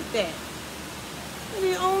look at that. Look at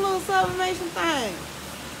your own little sublimation thing.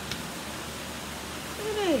 Look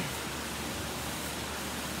at this.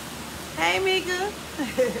 Hey, Mika.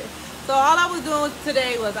 So all I was doing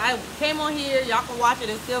today was I came on here. Y'all can watch it.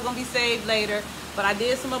 It's still gonna be saved later. But I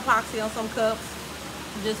did some epoxy on some cups.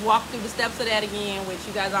 Just walked through the steps of that again, which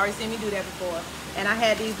you guys already seen me do that before. And I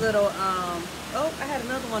had these little oh, I had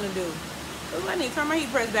another one to do. Oh, I need to turn my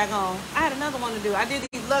heat press back on. I had another one to do. I did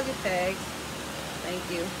these luggage tags. Thank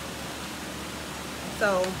you.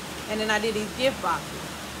 So, and then I did these gift boxes.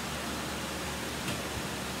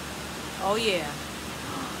 Oh, yeah.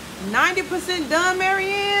 90% done,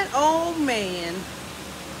 Marianne? Oh, man.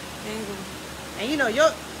 And you know,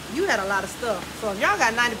 you had a lot of stuff. So if y'all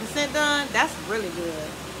got 90% done, that's really good.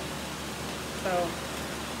 So,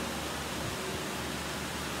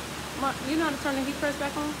 you know how to turn the heat press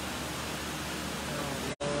back on?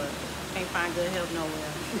 Can't find good help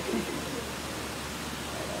nowhere.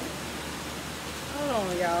 Hold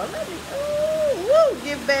on, y'all. Let me. Ooh, woo!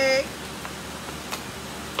 Get back.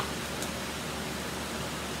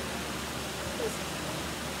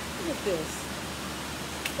 Look at this.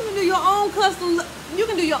 You can do your own custom. You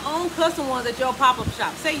can do your own custom ones at your pop-up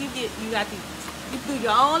shop. Say you got these You do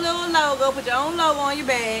your own little logo, put your own logo on your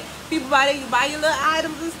bag. People buy your little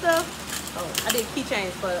items and stuff. Oh, I did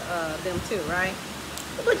keychains for them too, right?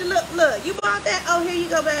 But you look, you bought that? Oh, here you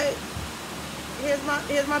go, babe.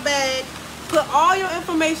 Here's my bag. Put all your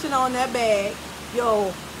information on that bag.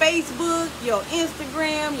 Your Facebook, your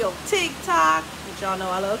Instagram, your TikTok, which y'all know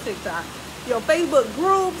I love TikTok. Your Facebook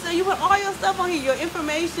groups, and you put all your stuff on here. Your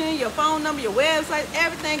information, your phone number, your website,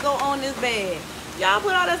 everything go on this bag. Y'all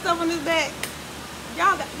put all that stuff on this bag.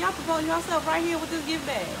 Y'all promoting yourself right here with this gift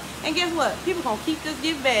bag. And guess what? People gonna keep this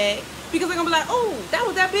gift bag because they're gonna be like, oh, that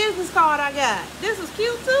was that business card I got. This is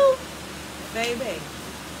cute too. Baby,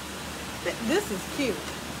 this is cute.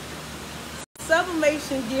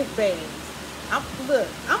 Sublimation gift bags. Look,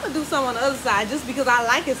 I'm gonna do some on the other side just because I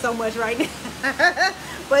like it so much right now.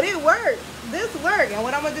 But it worked. This worked. And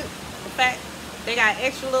what I'm gonna do, in fact, they got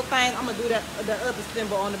extra little things. I'm gonna do that the other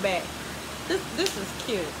symbol on the back. This is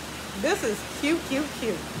cute. This is cute.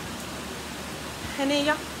 And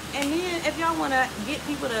then if y'all wanna get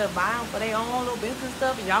people to buy them for their own little business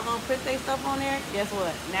stuff, and y'all gonna put their stuff on there, guess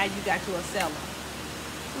what? Now you got you a seller.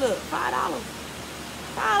 Look, $5.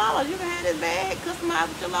 $5. You can have this bag customized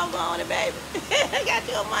with your logo on it, baby. Got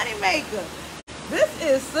you a money maker. This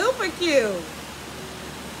is super cute.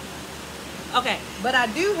 Okay, but I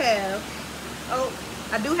do have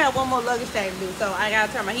one more luggage tag to do, so I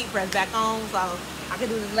gotta turn my heat press back on so I can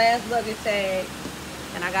do this last luggage tag.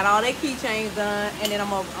 And I got all their keychains done, and then I'm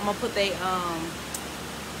gonna put they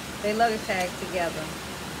luggage tags together.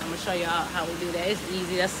 I'm gonna show y'all how we do that. It's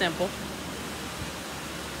easy. That's simple.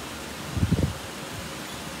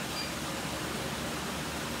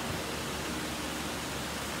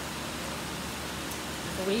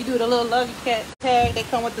 So when you do the little luggage tag, they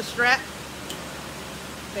come with the strap.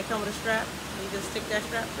 They come with a strap. You just stick that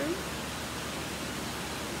strap through.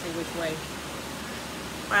 Let's see which way.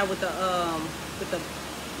 Right with the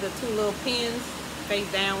two little pins face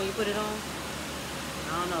down when you put it on.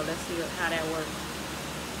 I don't know. Let's see how that works.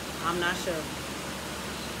 I'm not sure.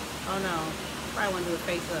 Oh no. Probably want to do it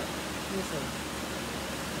face up. Let me see.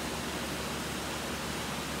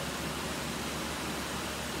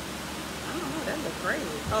 I don't know. That looks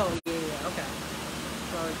crazy. Oh yeah. Okay.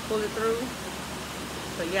 So pull it through.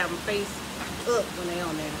 So you have them face up when they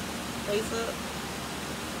on there. Face up.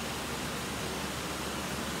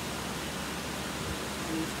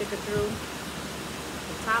 And you stick it through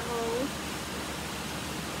the top hole.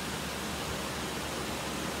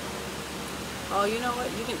 Oh, you know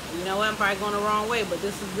what? You know what? I'm probably going the wrong way, but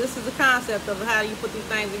this is the concept of how you put these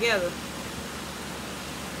things together.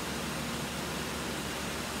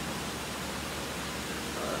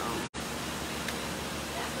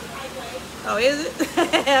 Oh, is it?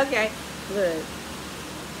 Okay, good.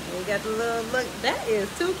 And you got the little look. That is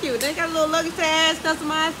too cute. They got a little luggage tags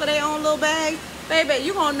customized for their own little bags. Baby,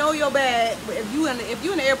 you gonna know your bag. If you in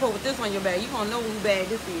the airport with this on your bag, you gonna know whose bag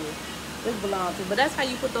this is. This belongs to. But that's how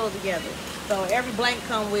you put those together. So every blank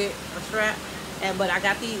come with a strap. But I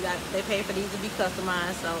got these. They paid for these to be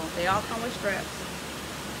customized, so they all come with straps.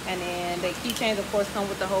 And then the keychains, of course, come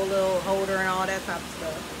with the whole little holder and all that type of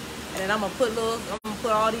stuff. And then I'm gonna put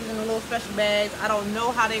all these in the little special bags. I don't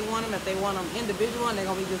know how they want them. If they want them individual and they're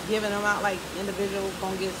gonna be just giving them out like individual,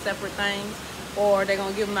 gonna get separate things, or they're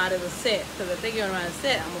gonna give them out as a set. Because if they give them out as a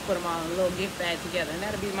set, I'm gonna put them all in a little gift bag together, and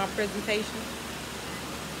that'll be my presentation.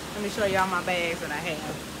 Let me show y'all my bags that I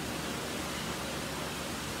have.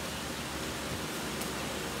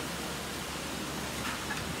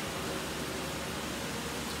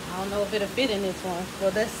 I don't know if it'll fit in this one.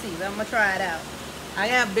 Well, let's see. I'm gonna try it out. I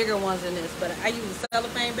have bigger ones than this, but I use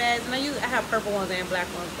cellophane bags, and I have purple ones and black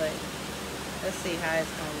ones, but let's see how it's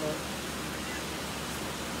gonna look.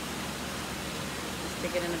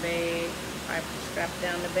 Stick it in the bag. Probably strap it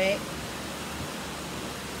down the back.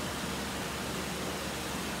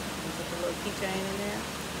 Put the little keychain in there.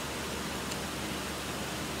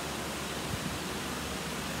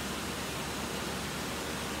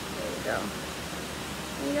 There we go.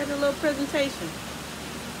 And you got the little presentation.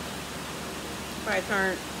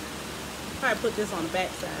 Probably put this on the back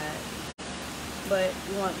side, but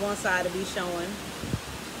you want one side to be showing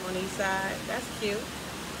on each side. That's cute.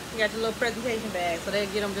 You got your little presentation bag, so they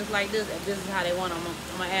get them just like this. If this is how they want them,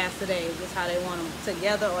 I'm gonna ask today, is this how they want them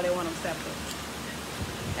together or they want them separate?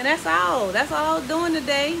 And that's all. That's all I was doing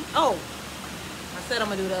today. Oh, I said I'm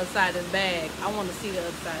gonna do the other side of this bag. I want to see the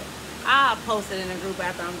other side. I'll post it in the group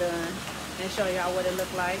after I'm done and show y'all what it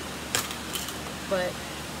looked like. But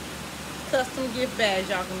custom gift bags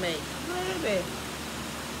y'all can make. Baby,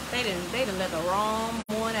 they didn't let the wrong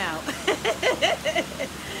one out.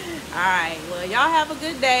 All right. Well, y'all have a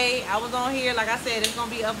good day. I was on here, like I said, it's gonna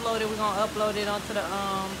be uploaded. We're gonna upload it onto the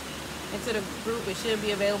into the group. It should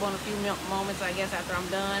be available in a few moments, I guess, after I'm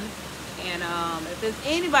done. And if there's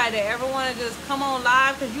anybody that ever want to just come on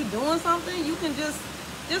live because you're doing something, you can just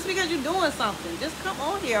because you're doing something, just come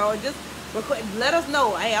on here or just let us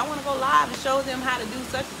know. Hey, I want to go live and show them how to do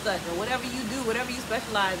such and such or whatever you do, whatever you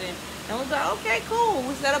specialize in. And we'll go, okay, cool.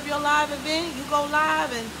 We set up your live event. You go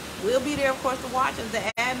live, and we'll be there, of course, to watch as the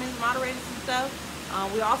admins, moderators, and stuff.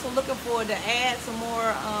 We're also looking forward to add some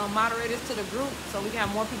more moderators to the group so we can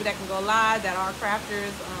have more people that can go live, that are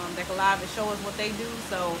crafters, that can live and show us what they do.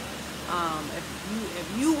 So if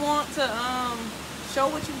you want to show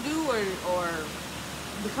what you do or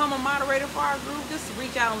become a moderator for our group, just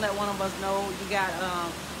reach out and let one of us know. You got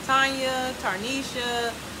Tanya,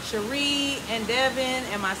 Tarnisha, Cherie, and Devin,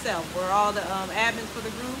 and myself. We're all the admins for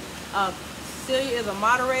the group. Celia is a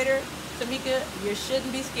moderator. Tamika, you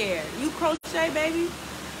shouldn't be scared. You crochet, baby?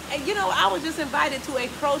 And you know, I was just invited to a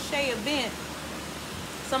crochet event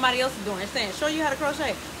somebody else is doing. They're saying, show you how to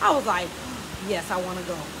crochet. I was like, yes, I want to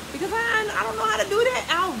go. Because I don't know how to do that.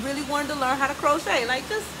 I really wanted to learn how to crochet. Like,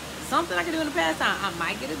 just something I can do in the pastime. I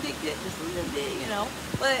might get addicted just a little bit, you know.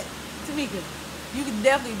 But, Tamika, you can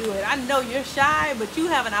definitely do it. I know you're shy, but you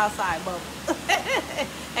have an outside bubble.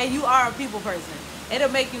 And you are a people person.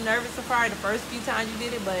 It'll make you nervous, Safari, the first few times you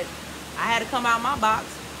did it, but I had to come out of my box.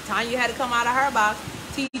 Tanya had to come out of her box.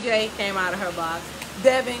 TJ came out of her box.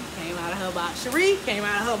 Devin came out of her box. Cherie came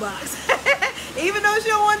out of her box. Even though she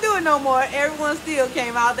don't want to do it no more, everyone still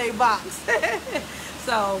came out their box.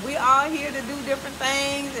 So we all here to do different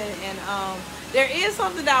things, and there is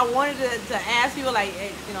something that I wanted to ask people. Like,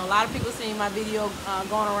 you know, a lot of people seen my video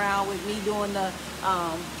going around with me doing the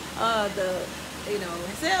you know,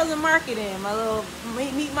 sales and marketing, my little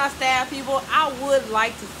meet my staff people. I would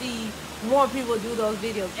like to see more people do those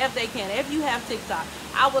videos if they can. If you have TikTok,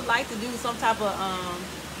 I would like to do some type of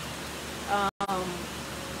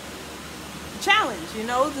challenge, you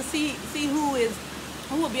know, to see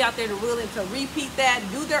who will be out there to willing to repeat that,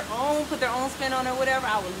 do their own, put their own spin on it, whatever.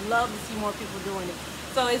 I would love to see more people doing it.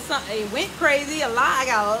 So it went crazy. I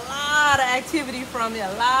got a lot of activity from it.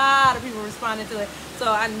 A lot of people responded to it.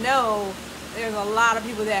 So I know there's a lot of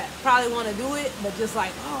people that probably want to do it, but just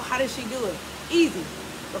like, oh, how does she do it? Easy.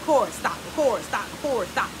 Record, stop, record, stop, record,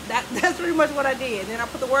 stop. That's pretty much what I did. And then I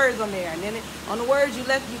put the words on there. And then on the words, you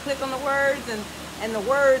click on the words, and the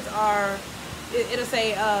words are, it'll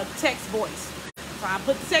say text voice. So I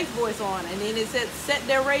put the text voice on, and then it said set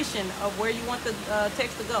duration of where you want the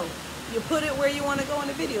text to go. You put it where you want to go in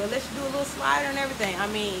the video. It lets you do a little slider and everything. I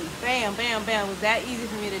mean, bam, bam, bam. It was that easy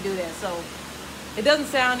for me to do that. So it doesn't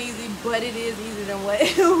sound easy, but it is easier than what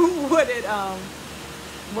it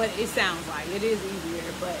sounds like. It is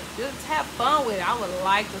easier, but just have fun with it. I would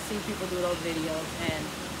like to see people do those videos and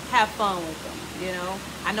have fun with them, you know.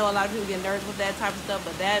 I know a lot of people get nervous with that type of stuff,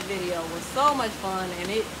 but that video was so much fun, and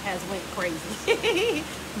it has went crazy.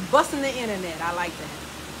 Busting the internet. I like that.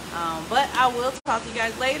 But I will talk to you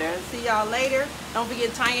guys later. See y'all later. Don't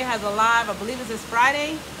forget, Tanya has a live. I believe it's this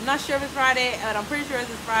Friday. I'm not sure if it's Friday, but I'm pretty sure it's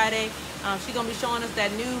this Friday. She's going to be showing us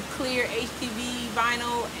that new clear HTV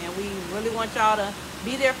vinyl, and we really want y'all to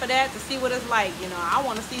be there for that, to see what it's like. You know, I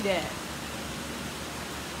want to see that.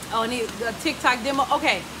 Oh, and a TikTok demo.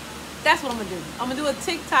 Okay, that's what I'm going to do. I'm going to do a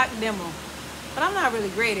TikTok demo. But I'm not really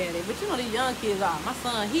great at it. But you know, these young kids are. My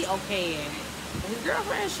son, he okay at it. His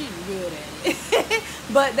girlfriend, she's good at it.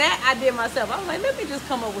 But that I did myself. I was like, let me just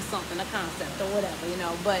come up with something, a concept or whatever, you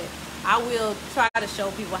know. But I will try to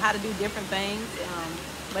show people how to do different things.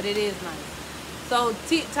 But it is nice. So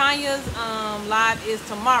Tanya's live is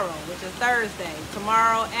tomorrow, which is Thursday.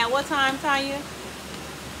 Tomorrow at what time, Tanya?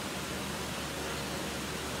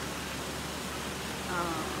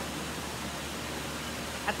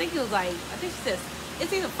 I think she says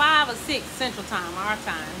it's either 5 or 6 Central Time, our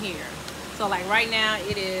time here. So like right now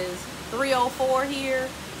it is 3:04 here,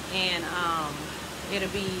 and it'll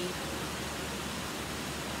be,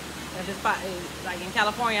 if it's like in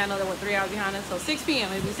California, I know that we're 3 hours behind us. So 6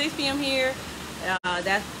 p.m. It'll be 6 p.m. here.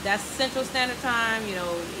 That's Central Standard Time. You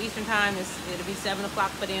know, Eastern Time it'll be 7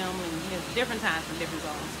 o'clock for them, and you know, different times from different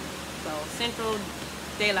zones. So Central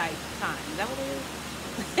Daylight Time. Is that what it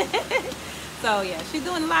is? So yeah, she's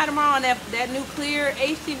doing a live tomorrow on that new clear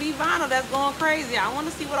HTV vinyl that's going crazy. I want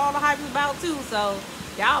to see what all the hype is about too. So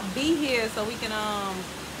y'all be here so we can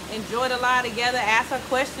enjoy the live together, ask her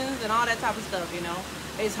questions and all that type of stuff. You know,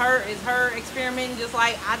 it's her experimenting just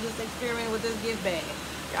like I just experimented with this gift bag.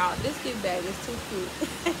 Y'all, this gift bag is too cute.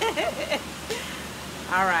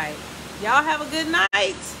 All right, y'all have a good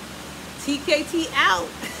night. TKT out.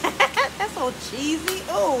 That's so cheesy.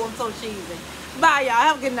 Oh, I'm so cheesy. Bye, y'all.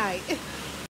 Have a good night.